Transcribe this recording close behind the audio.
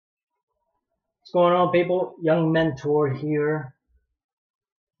What's going on, people? Young Mentor here.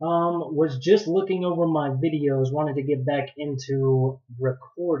 Was just looking over my videos, wanted to get back into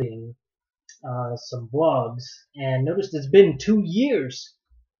recording some vlogs, and noticed it's been 2 years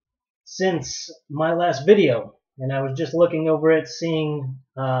since my last video. And I was just looking over it, seeing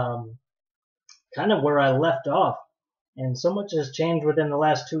kind of where I left off. And so much has changed within the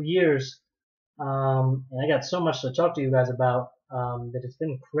last 2 years. And I got so much to talk to you guys about that it's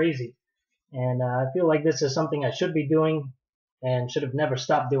been crazy. And I feel like this is something I should be doing and should have never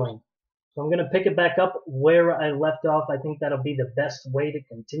stopped doing. So I'm going to pick it back up where I left off. I think that'll be the best way to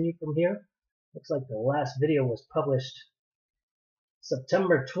continue from here. Looks like the last video was published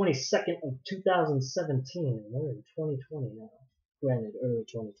September 22nd of 2017. And we're in 2020 now. Granted, early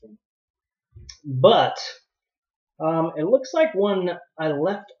 2020. But it looks like when I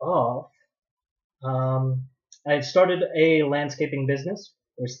left off, I had started a landscaping business.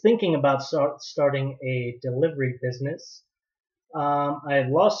 I was thinking about starting a delivery business. I had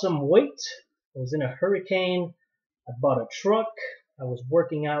lost some weight. I was in a hurricane. I bought a truck. I was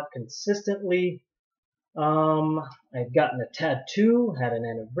working out consistently. I had gotten a tattoo, had an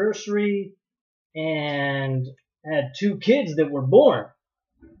anniversary, and had 2 kids that were born.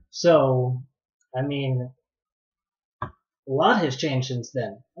 So, I mean, a lot has changed since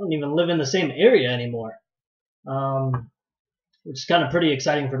then. I don't even live in the same area anymore. Which is kind of pretty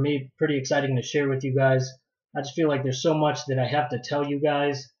exciting for me, pretty exciting to share with you guys. I just feel like there's so much that I have to tell you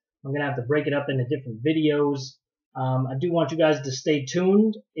guys. I'm going to have to break it up into different videos. I do want you guys to stay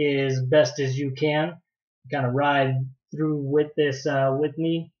tuned as best as you can. Kind of ride through with this with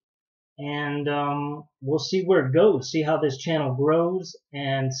me. And we'll see where it goes, see how this channel grows,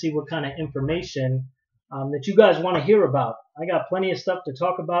 and see what kind of information that you guys want to hear about. I got plenty of stuff to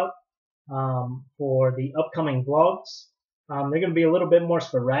talk about for the upcoming vlogs. They're going to be a little bit more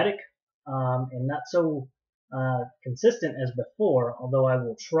sporadic and not so consistent as before, although I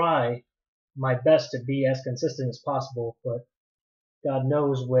will try my best to be as consistent as possible. But God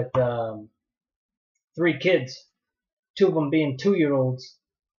knows, with 3 kids, 2 of them being 2-year-olds,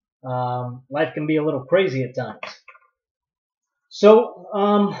 life can be a little crazy at times. So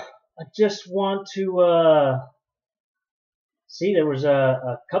I just want to see, there was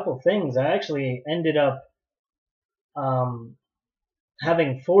a couple things. I actually ended up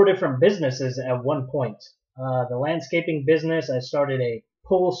having 4 different businesses at one point. The landscaping business, I started a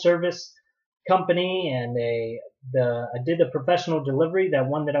pool service company, and I did the professional delivery, that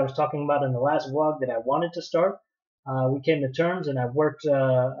one that I was talking about in the last vlog that I wanted to start. We came to terms, and I worked,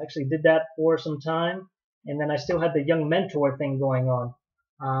 actually did that for some time, and then I still had the young mentor thing going on.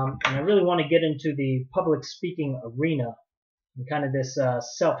 And I really want to get into the public speaking arena and kind of this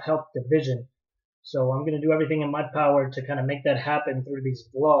self-help division. So I'm going to do everything in my power to kind of make that happen through these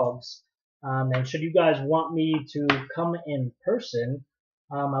vlogs. And should you guys want me to come in person,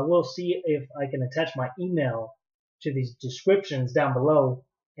 I will see if I can attach my email to these descriptions down below.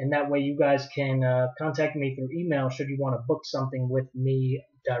 And that way you guys can contact me through email should you want to book something with me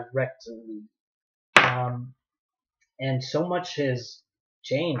directly. And so much has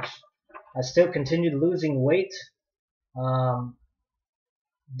changed. I still continued losing weight.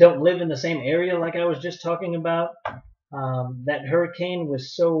 Don't live in the same area like I was just talking about. That hurricane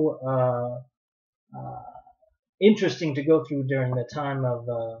was so interesting to go through during the time of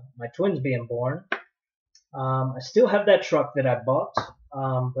my twins being born. I still have that truck that I bought,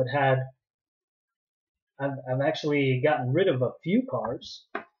 but I've actually gotten rid of a few cars.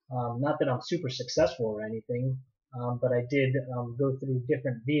 Not that I'm super successful or anything, but I did go through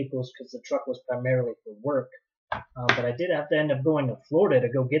different vehicles because the truck was primarily for work. But I did have to end up going to Florida to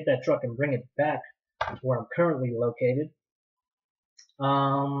go get that truck and bring it back to where I'm currently located.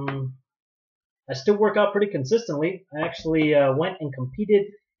 I still work out pretty consistently. I actually went and competed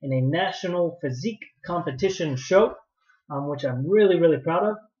in a national physique competition show, which I'm really, really proud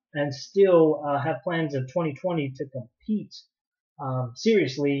of, and still have plans in 2020 to compete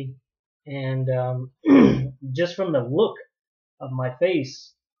seriously. And just from the look of my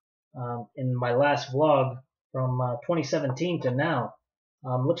face in my last vlog from 2017 to now,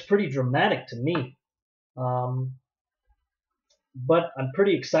 looks pretty dramatic to me. But I'm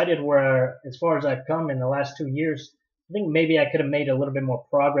pretty excited where, as far as I've come in the last 2 years. I think maybe I could have made a little bit more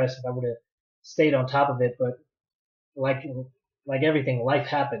progress if I would have stayed on top of it. But like everything, life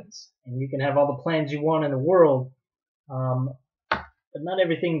happens, and you can have all the plans you want in the world, but not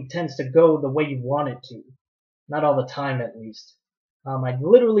everything tends to go the way you want it to. Not all the time, at least. I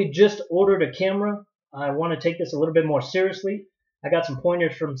literally just ordered a camera. I want to take this a little bit more seriously. I got some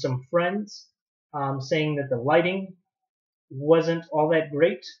pointers from some friends saying that the lighting wasn't all that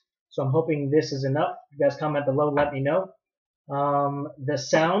great. So I'm hoping this is enough. If you guys comment below, let me know. The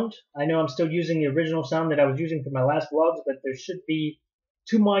sound, I know I'm still using the original sound that I was using for my last vlogs, but there should be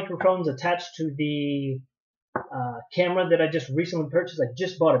 2 microphones attached to the camera that I just recently purchased. I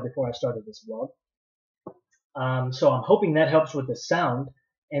just bought it before I started this vlog. So I'm hoping that helps with the sound.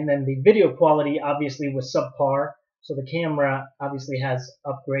 And then the video quality obviously was subpar, so the camera obviously has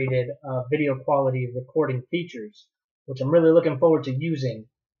upgraded video quality recording features, which I'm really looking forward to using.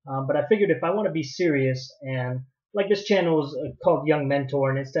 But I figured if I want to be serious, and like this channel is called Young Mentor,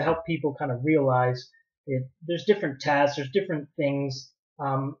 and it's to help people kind of realize that there's different tasks, there's different things.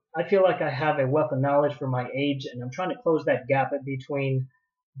 I feel like I have a wealth of knowledge for my age, and I'm trying to close that gap between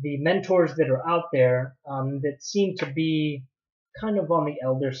the mentors that are out there that seem to be kind of on the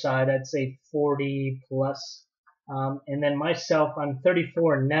elder side, I'd say 40 plus. And then myself, I'm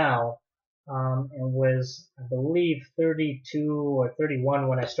 34 now, and was, I believe, 32 or 31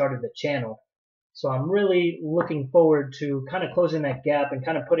 when I started the channel. So I'm really looking forward to kind of closing that gap and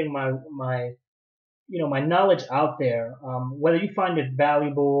kind of putting my knowledge out there. Whether you find it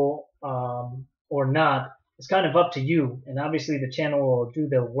valuable or not, it's kind of up to you. And obviously the channel will do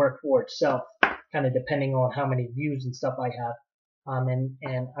the work for itself, kind of depending on how many views and stuff I have. And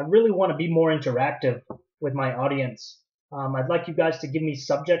I really want to be more interactive with my audience. I'd like you guys to give me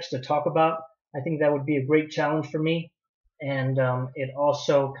subjects to talk about. I think that would be a great challenge for me. And it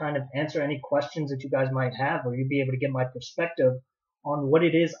also kind of answer any questions that you guys might have, or you'd be able to get my perspective on what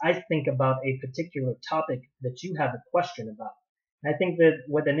it is I think about a particular topic that you have a question about. And I think that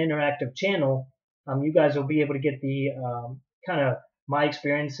with an interactive channel, you guys will be able to get the kind of my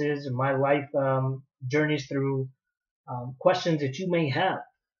experiences and my life journeys through questions that you may have.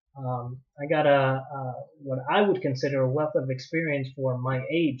 I got what I would consider a wealth of experience for my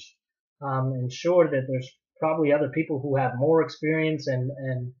age, and sure that there's probably other people who have more experience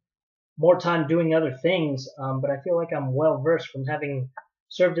and more time doing other things, but I feel like I'm well versed from having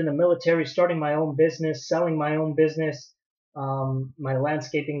served in the military, starting my own business, selling my own business, my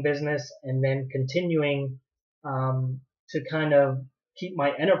landscaping business, and then continuing to kind of keep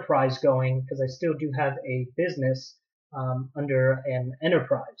my enterprise going, because I still do have a business under an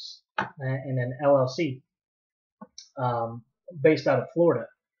enterprise and an LLC based out of Florida.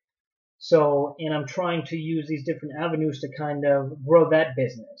 So, and I'm trying to use these different avenues to kind of grow that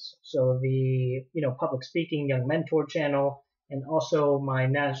business. So the, public speaking Young Mentor channel, and also my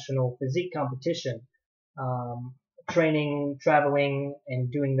national physique competition, training, traveling,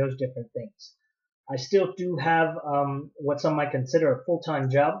 and doing those different things. I still do have what some might consider a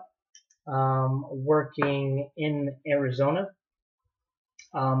full-time job, working in Arizona,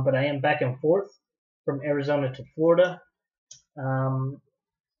 but I am back and forth from Arizona to Florida.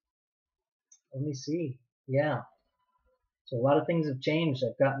 Let me see. Yeah. So a lot of things have changed.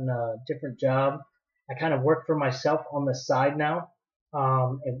 I've gotten a different job. I kind of work for myself on the side now.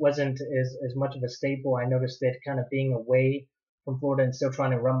 It wasn't as much of a staple. I noticed that kind of being away from Florida and still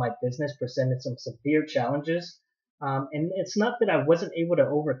trying to run my business presented some severe challenges. And it's not that I wasn't able to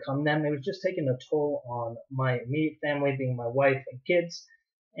overcome them. It was just taking a toll on my immediate family, being my wife and kids.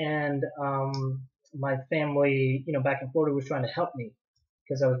 And my family, back in Florida was trying to help me,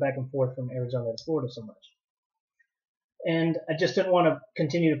 because I was back and forth from Arizona to Florida so much. And I just didn't want to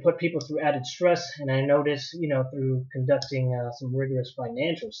continue to put people through added stress. And I noticed, through conducting some rigorous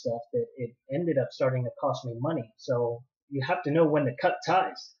financial stuff, that it ended up starting to cost me money. So you have to know when to cut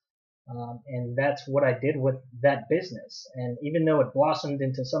ties. And that's what I did with that business. And even though it blossomed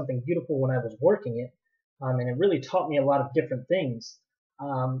into something beautiful when I was working it, and it really taught me a lot of different things,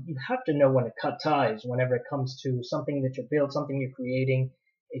 you have to know when to cut ties whenever it comes to something that you build, something you're creating.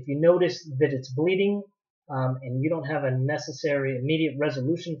 If you notice that it's bleeding, and you don't have a necessary immediate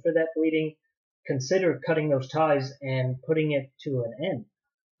resolution for that bleeding, consider cutting those ties and putting it to an end.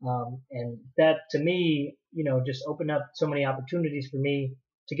 And that, to me, just opened up so many opportunities for me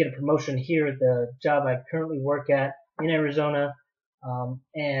to get a promotion here at the job I currently work at in Arizona,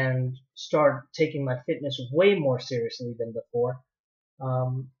 and start taking my fitness way more seriously than before.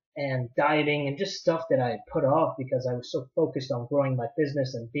 And dieting and just stuff that I had put off because I was so focused on growing my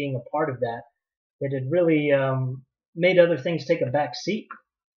business and being a part of that, that it really made other things take a back seat,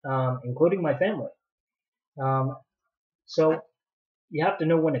 including my family. So you have to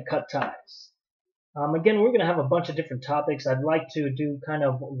know when to cut ties. Again, we're going to have a bunch of different topics. I'd like to do kind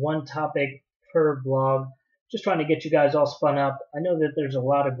of one topic per vlog, just trying to get you guys all spun up. I know that there's a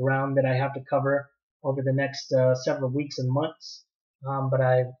lot of ground that I have to cover over the next several weeks and months, but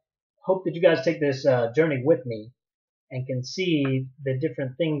I hope that you guys take this journey with me and can see the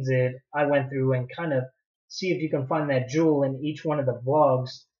different things that I went through, and kind of see if you can find that jewel in each one of the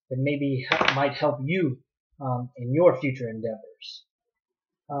vlogs that maybe might help you in your future endeavors.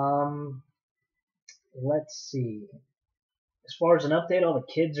 Let's see. As far as an update, all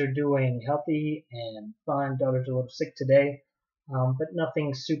the kids are doing healthy and fine. Daughter's a little sick today, but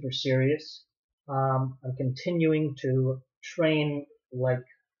nothing super serious. I'm continuing to train like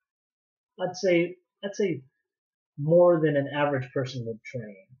I'd say more than an average person would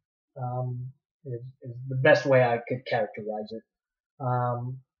train. Is the best way I could characterize it.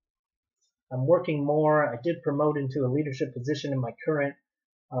 I'm working more. I did promote into a leadership position in my current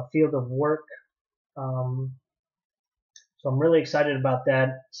field of work. So I'm really excited about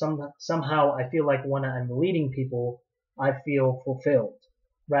that. Somehow I feel like when I'm leading people, I feel fulfilled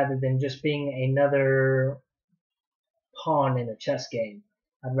rather than just being another pawn in a chess game.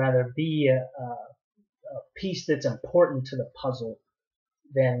 I'd rather be a piece that's important to the puzzle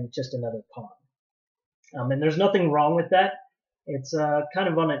than just another pawn. And there's nothing wrong with that. It's kind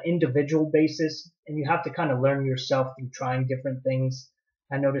of on an individual basis, and you have to kind of learn yourself through trying different things.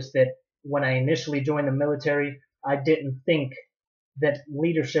 I noticed that when I initially joined the military, I didn't think that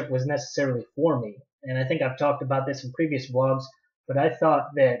leadership was necessarily for me. And I think I've talked about this in previous vlogs, but I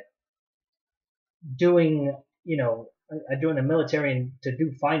thought that I joined the military to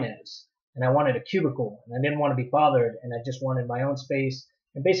do finance, and I wanted a cubicle, and I didn't want to be bothered, and I just wanted my own space,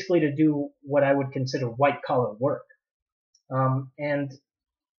 and basically to do what I would consider white collar work. And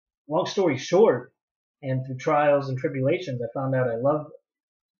long story short, and through trials and tribulations, I found out I love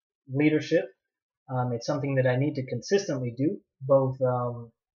leadership. It's something that I need to consistently do, both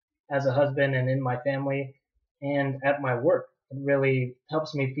as a husband and in my family and at my work. It really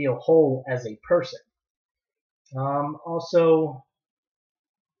helps me feel whole as a person. Also,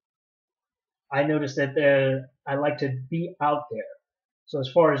 I noticed that I like to be out there. So as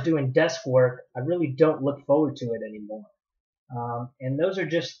far as doing desk work, I really don't look forward to it anymore. And those are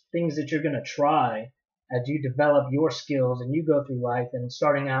just things that you're going to try as you develop your skills and you go through life, and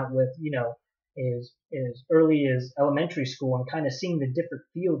starting out with, as early as elementary school and kind of seeing the different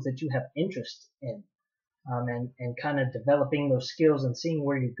fields that you have interest in, and kind of developing those skills and seeing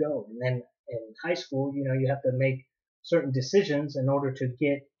where you go. And then in high school, you have to make certain decisions in order to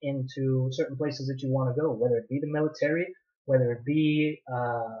get into certain places that you want to go, whether it be the military, whether it be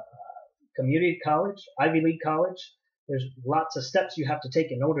community college, Ivy League college. There's lots of steps you have to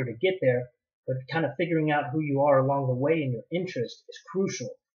take in order to get there, but kind of figuring out who you are along the way and your interest is crucial.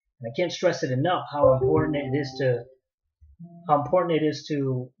 And I can't stress it enough how important it is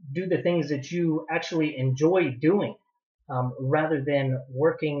to do the things that you actually enjoy doing, rather than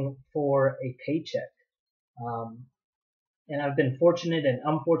working for a paycheck. And I've been fortunate and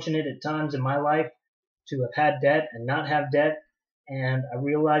unfortunate at times in my life to have had debt and not have debt, and I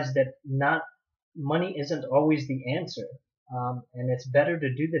realized that money isn't always the answer, and it's better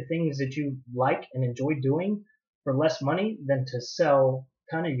to do the things that you like and enjoy doing for less money than to sell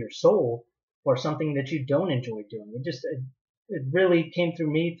kind of your soul for something that you don't enjoy doing. It really came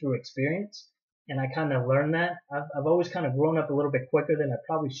through me through experience, and I kind of learned that. I've always kind of grown up a little bit quicker than I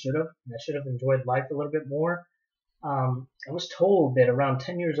probably should have, and I should have enjoyed life a little bit more. I was told that around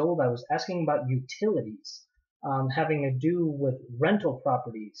 10 years old I was asking about utilities, having to do with rental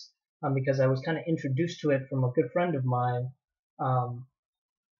properties, because I was kind of introduced to it from a good friend of mine,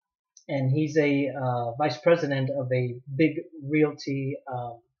 and he's a vice president of a big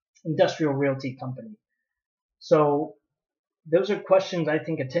industrial realty company. So those are questions I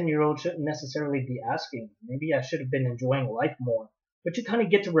think a 10-year-old shouldn't necessarily be asking. Maybe I should have been enjoying life more. But you kind of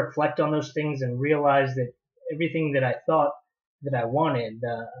get to reflect on those things and realize that everything that I thought that I wanted,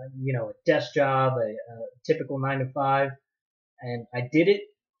 a desk job, a typical 9 to 5, and I did it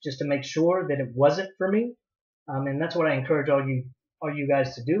just to make sure that it wasn't for me. And that's what I encourage all you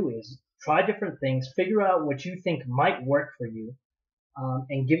guys to do, is try different things, figure out what you think might work for you,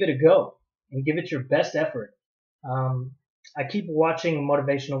 and give it a go, and give it your best effort. I keep watching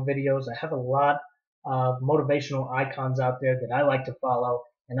motivational videos. I have a lot of motivational icons out there that I like to follow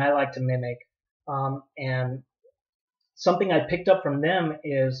and I like to mimic. And something I picked up from them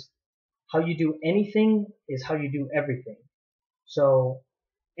is how you do anything is how you do everything. So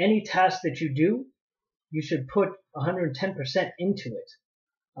any task that you do, you should put 110% into it,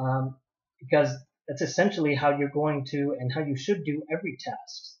 because that's essentially how you're going to and how you should do every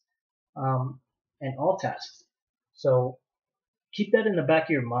task, and all tasks. So keep that in the back of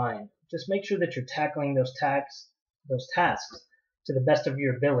your mind. Just make sure that you're tackling those tasks to the best of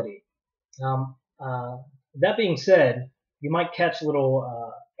your ability. That being said, you might catch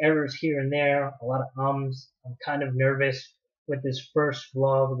little errors here and there, a lot of ums. I'm kind of nervous with this first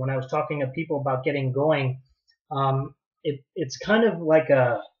vlog. When I was talking to people about getting going, it's kind of like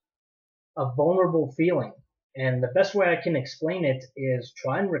a a vulnerable feeling. And the best way I can explain it is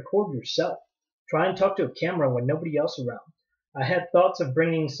try and record yourself. Try and talk to a camera when nobody else around. I had thoughts of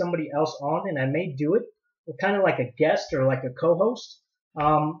bringing somebody else on, and I may do it, kind of like a guest or like a co-host.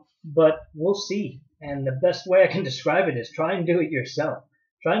 But we'll see. And the best way I can describe it is try and do it yourself.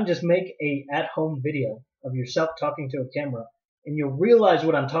 Try and just make a at-home video of yourself talking to a camera, and you'll realize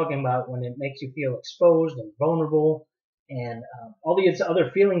what I'm talking about when it makes you feel exposed and vulnerable and all these other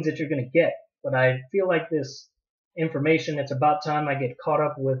feelings that you're going to get. But I feel like this information, it's about time I get caught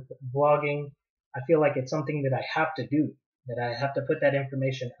up with vlogging. I feel like it's something that I have to do, that I have to put that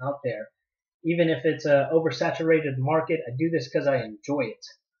information out there. Even if it's an oversaturated market, I do this because I enjoy it.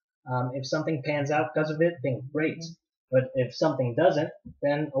 If something pans out because of it, then great. But if something doesn't,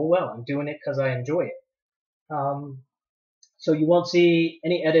 then oh well, I'm doing it because I enjoy it. So you won't see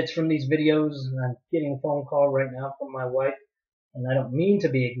any edits from these videos. I'm getting a phone call right now from my wife, and I don't mean to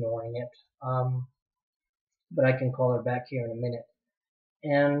be ignoring it, but I can call her back here in a minute.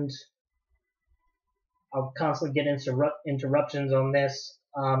 And I'll constantly get interruptions on this.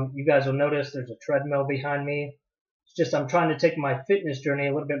 You guys will notice there's a treadmill behind me. It's just I'm trying to take my fitness journey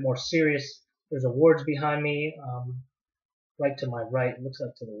a little bit more serious. There's awards behind me, right to my right. It looks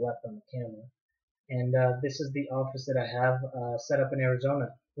like to the left on the camera. And this is the office that I have set up in Arizona.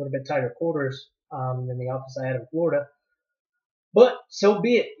 A little bit tighter quarters than the office I had in Florida. But so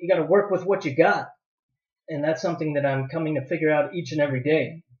be it. You got to work with what you got. And that's something that I'm coming to figure out each and every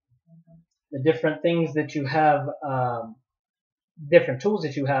day. The different things that you have, different tools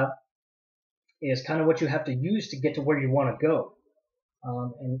that you have, is kind of what you have to use to get to where you want to go.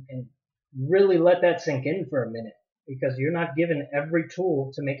 And really let that sink in for a minute, because you're not given every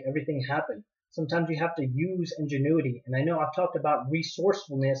tool to make everything happen. Sometimes you have to use ingenuity. And I know I've talked about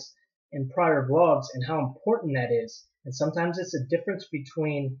resourcefulness in prior vlogs and how important that is. And sometimes it's a difference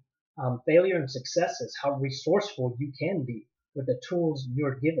between failure and success, is how resourceful you can be with the tools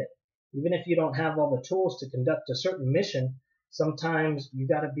you're given. Even if you don't have all the tools to conduct a certain mission, sometimes you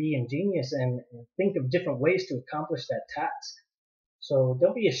got to be ingenious and think of different ways to accomplish that task. So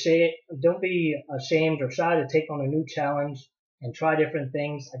don't be ashamed or shy to take on a new challenge and try different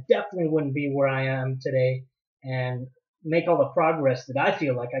things. I definitely wouldn't be where I am today and make all the progress that I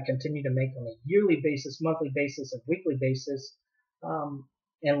feel like I continue to make on a yearly basis, monthly basis, and weekly basis,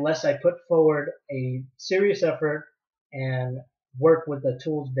 unless I put forward a serious effort and work with the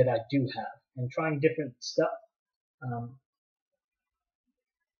tools that I do have and trying different stuff.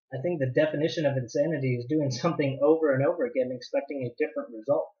 I think the definition of insanity is doing something over and over again, expecting a different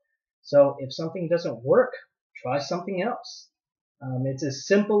result. So if something doesn't work, try something else. It's as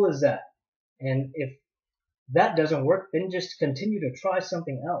simple as that. And if that doesn't work, then just continue to try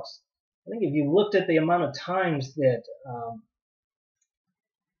something else. I think if you looked at the amount of times that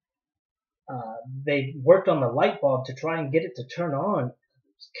they worked on the light bulb to try and get it to turn on,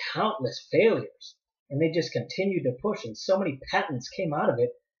 countless failures. And they just continued to push, and so many patents came out of it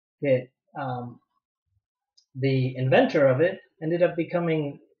that the inventor of it ended up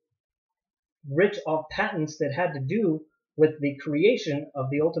becoming rich off patents that had to do with the creation of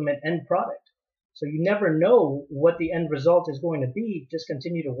the ultimate end product. So you never know what the end result is going to be. Just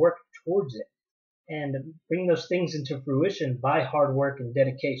continue to work towards it and bring those things into fruition by hard work and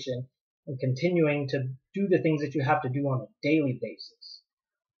dedication and continuing to do the things that you have to do on a daily basis.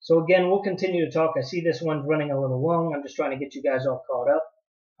 So again, we'll continue to talk. I see this one's running a little long. I'm just trying to get you guys all caught up.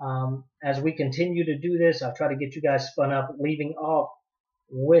 As we continue to do this, I'll try to get you guys spun up, leaving off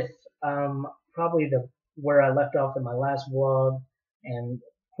with probably where I left off in my last vlog, and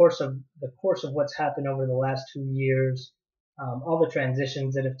the course of what's happened over the last 2 years, all the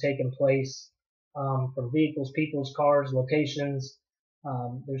transitions that have taken place from vehicles, peoples, cars, locations.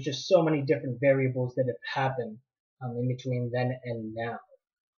 There's just so many different variables that have happened in between then and now.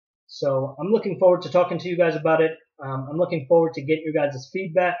 So I'm looking forward to talking to you guys about it. I'm looking forward to getting your guys'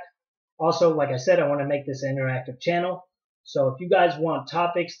 feedback. Also, like I said, I want to make this an interactive channel. So if you guys want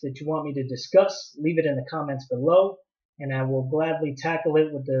topics that you want me to discuss, leave it in the comments below, and I will gladly tackle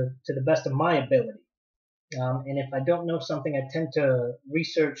it to the best of my ability. And if I don't know something, I tend to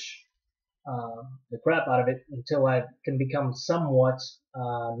research the crap out of it until I can become somewhat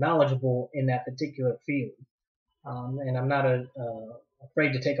knowledgeable in that particular field. And I'm not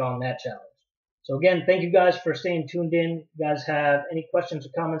afraid to take on that challenge. So again, thank you guys for staying tuned in. If you guys have any questions or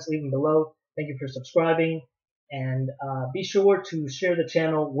comments, leave them below. Thank you for subscribing. And be sure to share the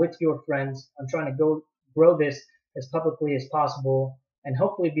channel with your friends. I'm trying to grow this as publicly as possible and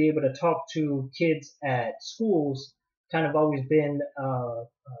hopefully be able to talk to kids at schools. Kind of always been a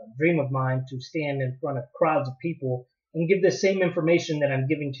dream of mine to stand in front of crowds of people and give the same information that I'm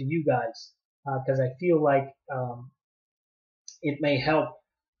giving to you guys, because I feel like it may help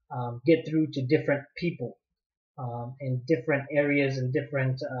get through to different people in different areas and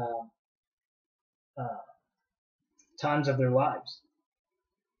different times of their lives.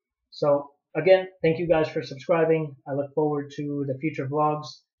 So again, thank you guys for subscribing. I look forward to the future vlogs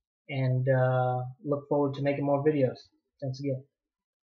and look forward to making more videos. Thanks again.